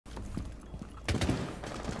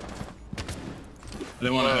I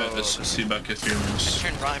don't want to see back if you're I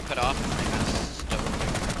turned right and put off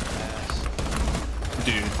and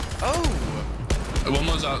dude. Oh! One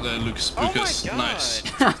was out there, Lucas. Oh Lucas. my God. Nice.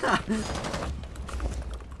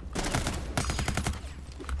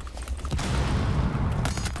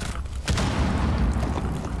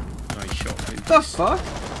 Nice shot. The fuck?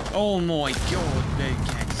 Oh my God,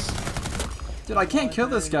 Lucas. Dude, I can't kill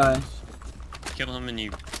this guy. Kill him and you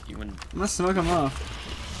wouldn't. I'm gonna smoke him off.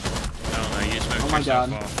 I don't know, you just smoked Oh my yourself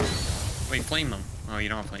God. off. Wait, flame him. Oh, you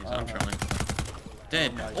don't have flames. I'm trolling.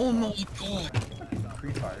 Dead. Oh my God.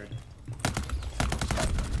 Pre-fired.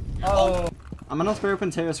 Oh. I'm gonna spray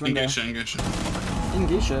open terrace window. Engage. In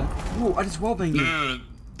Geisha. Ooh, I just wallbanged him. No,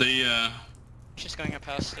 they She's going up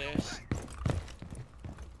our stairs.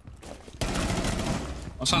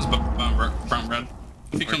 Oh, sounds brown red.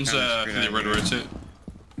 If he comes for the red rotate.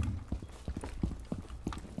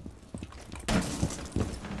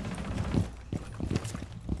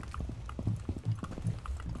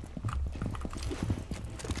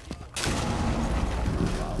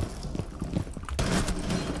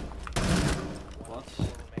 What?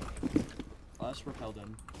 Flash repelled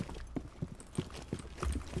him.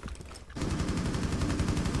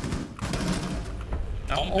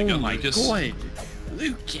 Oh my God, Lucas. God.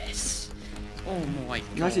 Lucas. Oh my God.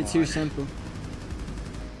 It's actually too simple.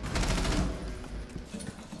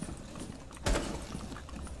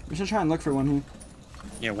 We should try and look for one here.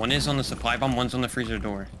 Yeah, one is on the supply bomb, one's on the freezer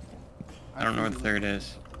door. I don't know where the third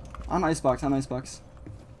is. On icebox, on icebox.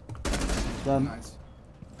 Done. Nice.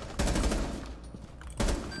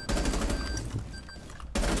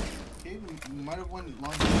 Okay, we might have won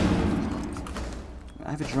long.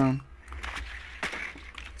 I have a drone.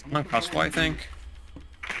 I'm on crossbow, I think.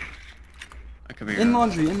 I could be In wrong.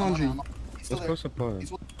 laundry, in laundry. He's still Let's there. go supply.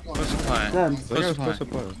 He's Close supply. Dead. Close supply. Go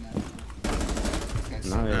supply. Nice.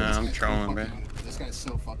 Nice. I'm trolling, bro. This guy's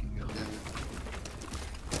so fucking good.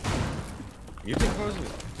 You can close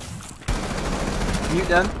it. Mute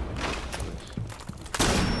dead.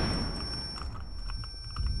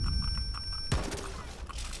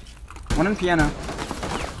 One in piano.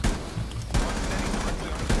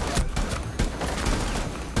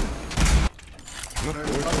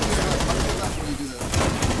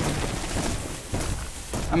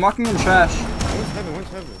 I'm walking in trash. One's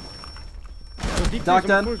heaven. Oh, deep Doc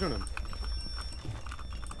freeze, I'm dead. close on him.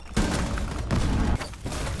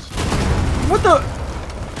 What the?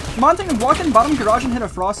 Monting walked in bottom garage and hit a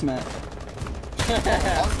frost mat.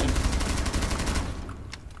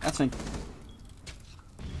 That's fine.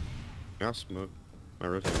 I'll smoke. My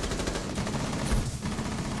rotate.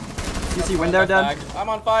 CC window dead. I'm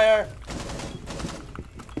on fire.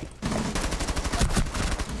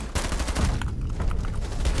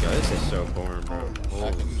 Yo, this is so boring, bro.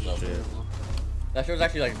 Holy shit. That shit was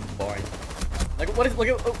actually like boring. Like what is what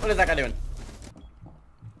is that guy doing?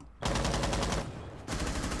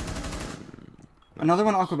 Another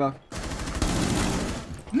one aquabell.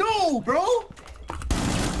 No, bro.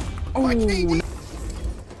 Oh, I can't.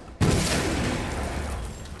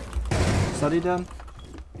 study dead.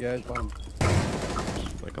 Yeah, it's bottom.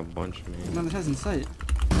 Like a bunch, man. No, this has in sight.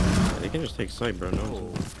 They can just take sight, bro.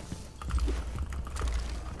 No.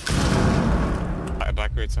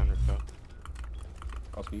 Black raid's on refill.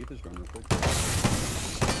 Can you get this run real quick?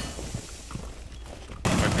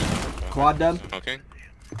 Quad dead. Okay.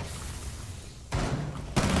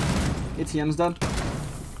 ATM's dead.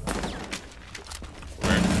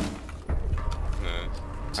 Where?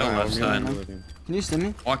 It's on the left side. Can you stim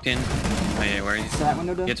me? Walked in. Oh yeah, where are you? Is that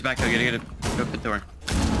window dead? Get back, go get it. Go up the door.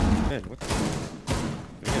 Man, what the?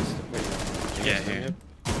 Wait. Yeah, here.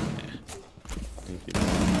 Thank you.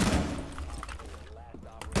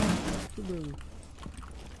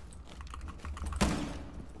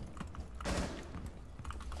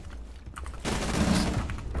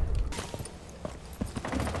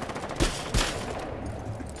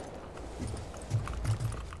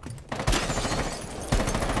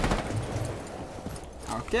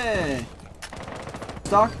 Okay.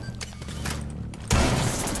 Stock.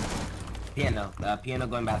 Piano. Piano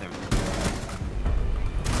going bathroom.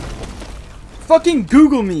 Fucking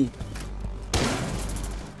Google me.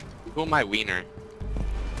 Google my wiener.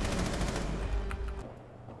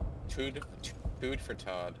 Food for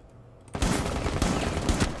Todd.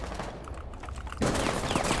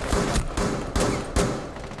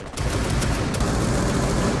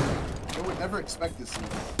 I would never expect this. You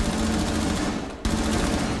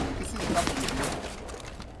can see the nothing here.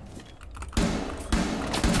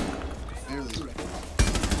 Barely.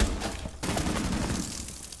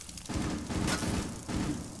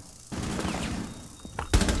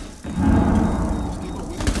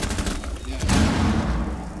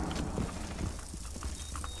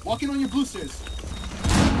 Walking on your blue stairs.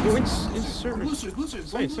 Yo, in Blue service. stairs, blue stairs.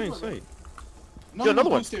 Sight, sight, sight. Another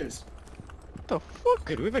one. Blue stairs. What the fuck?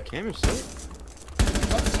 Hey, do we have a cam in sight?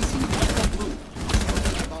 Blue.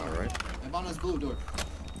 Alright. Ivana's blue door.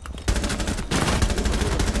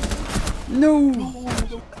 No.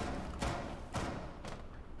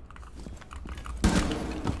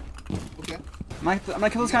 Okay. I'm gonna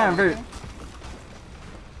kill this guy on Vert.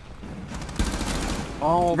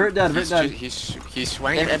 Oh, Vert dead, Vert dead. He's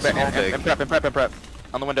swinging and prep.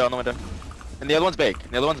 On the window. And the other one's bake.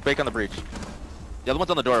 On the breach. The other one's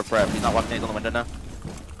on the door of prep. He's not walking, he's on the window now.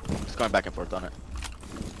 Just going back and forth on it.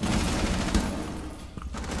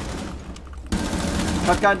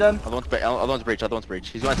 That guy dead. Other one's breach.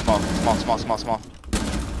 He's going small.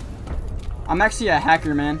 I'm actually a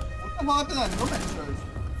hacker, man. What the hell happened to that nomad charge?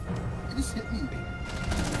 It just hit me.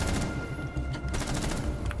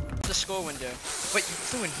 The score window. Wait, you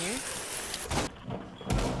flew in here?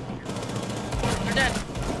 You're dead.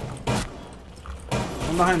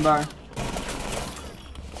 I'm behind bar.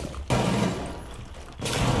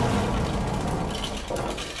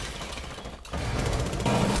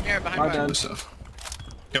 Here, behind Bar bar. dead. Good stuff.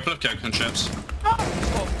 Couple of Gekon chips.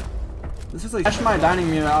 This is like push my dining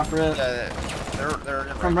mirror off for it. They're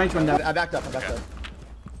From right window. I backed up. I don't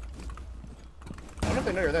know if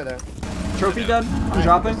they know you're there. Trophy dead. I'm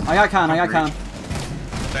dropping. I got con.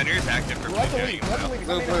 Thunder is active for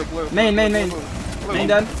blue. Main. Main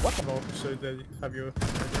dead. What the hell? So they have you.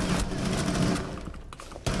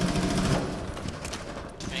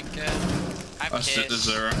 I'm That's it, the pissed.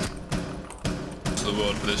 0. It's the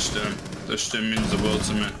world for this stim. This stim means the world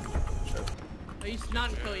to me. He's not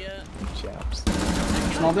in kill yet.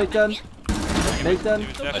 Small bake dead. Bake dead.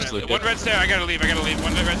 One red stair, I gotta leave.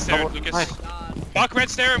 One red stair, Lucas. Buck red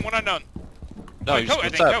stair and one unknown. No, Wait, coat, I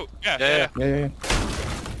think, coat. Yeah.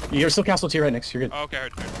 You're still castle tier right next. You're good. Oh, okay,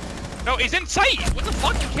 heard. No, he's in sight! What the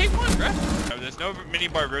fuck? You K1, bruh? No, there's no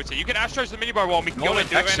minibar rotate. You can ash charge the minibar wall and we can go and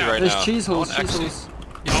do it right now. There's cheese holes.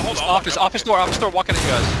 Oh, hold on. Office door, walking at you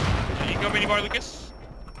guys. You can go minibar, Lucas.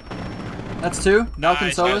 That's 2. Malcolm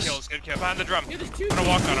Nice, Solus. good kill. Behind the drum. Yeah, there's two. I'm gonna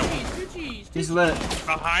walk on him. Two cheese. He's lit.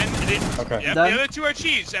 Behind it. Okay. Yep, Done. the other 2 are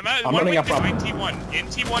cheese. I'm One running wing up is front. going T1. In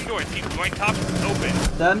T1 door. Going top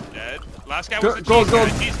open. Dead. Dead. Last guy Go- was the go- cheese go. guy.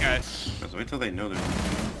 Cheese guy. Let's wait till they know they're...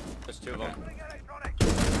 There's 2 of them.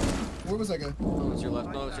 Where was that guy? No, it's your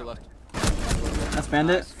left. That's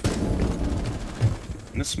Bandit.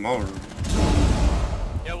 In the small room.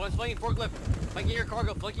 Yo, one's flanking forklift. Flanking your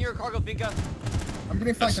cargo, Pinka. I'm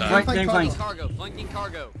getting flanked. Flank, getting flanked. Flanking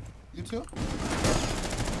cargo. You too?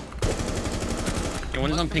 Yeah,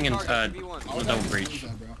 one is on ping inside. One's double breach.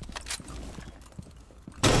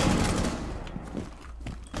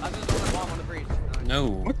 No.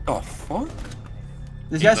 What the fuck?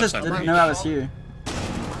 This guy just He's didn't outside know I was here.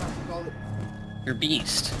 You're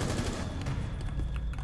beast.